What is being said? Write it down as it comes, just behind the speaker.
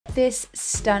This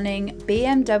stunning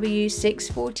BMW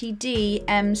 640D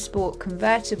M Sport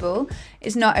convertible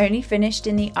is not only finished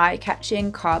in the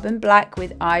eye-catching carbon black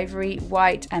with ivory,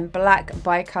 white and black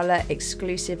bicolor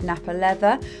exclusive Nappa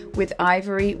leather with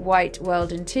ivory white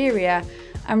weld interior,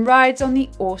 and rides on the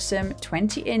awesome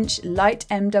 20-inch light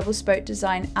M double spoke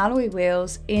design alloy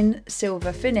wheels in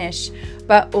silver finish,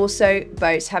 but also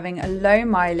boasts having a low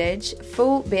mileage,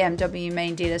 full BMW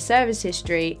main dealer service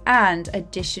history and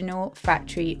additional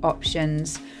factory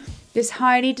options. This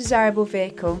highly desirable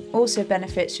vehicle also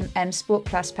benefits from M Sport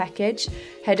Plus package,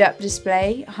 head-up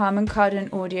display, Harman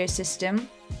Kardon Audio System,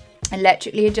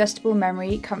 electrically adjustable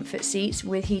memory comfort seats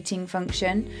with heating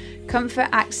function, comfort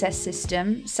access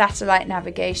system, satellite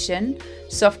navigation,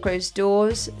 soft closed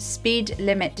doors, speed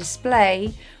limit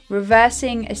display,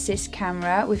 reversing assist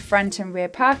camera with front and rear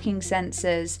parking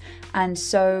sensors, and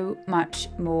so much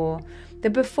more. The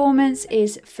performance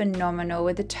is phenomenal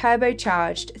with a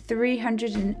turbocharged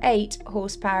 308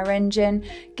 horsepower engine,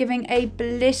 giving a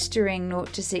blistering 0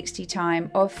 to 60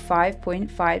 time of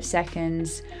 5.5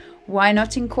 seconds. Why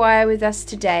not inquire with us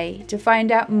today to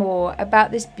find out more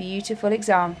about this beautiful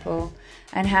example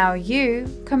and how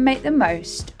you can make the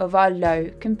most of our low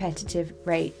competitive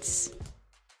rates?